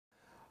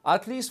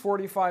At least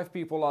 45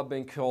 people have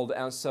been killed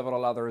and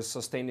several others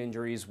sustained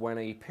injuries when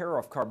a pair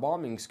of car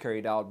bombings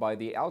carried out by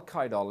the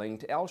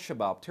Al-Qaeda-linked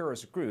Al-Shabab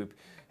terrorist group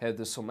hit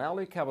the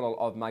Somali capital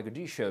of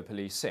Mogadishu,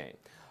 police say.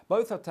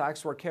 Both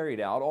attacks were carried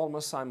out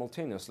almost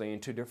simultaneously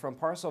in two different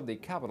parts of the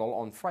capital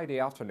on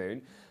Friday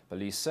afternoon,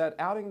 police said,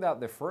 adding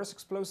that the first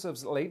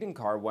explosives-laden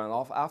car went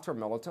off after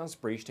militants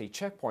breached a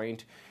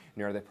checkpoint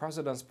near the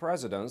president's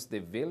residence, the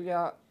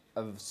Villa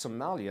of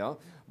Somalia,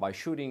 by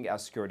shooting at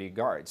security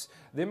guards.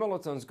 The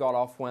militants got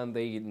off when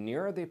they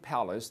neared the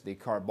palace. The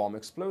car bomb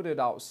exploded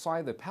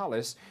outside the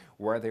palace,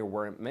 where there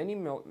were many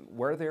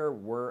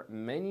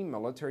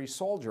military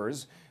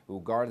soldiers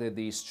who guarded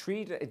the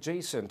street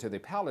adjacent to the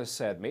palace,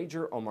 said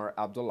Major Omar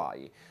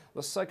Abdullahi.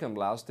 The second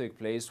blast took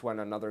place when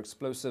another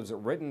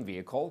explosives-ridden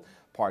vehicle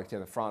parked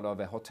in front of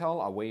a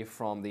hotel away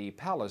from the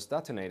palace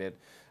detonated.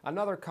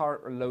 Another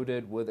car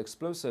loaded with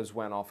explosives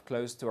went off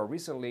close to a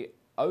recently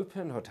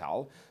open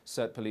hotel,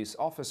 said police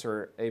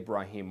officer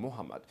Ibrahim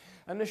Muhammad.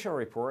 Initial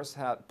reports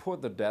had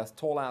put the death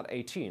toll at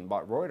 18,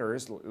 but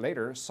Reuters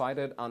later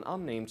cited an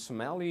unnamed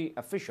Somali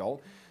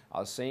official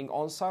as saying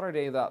on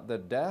Saturday that the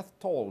death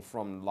toll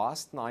from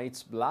last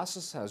night's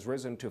blasts has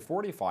risen to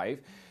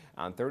 45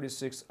 and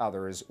 36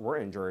 others were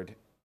injured.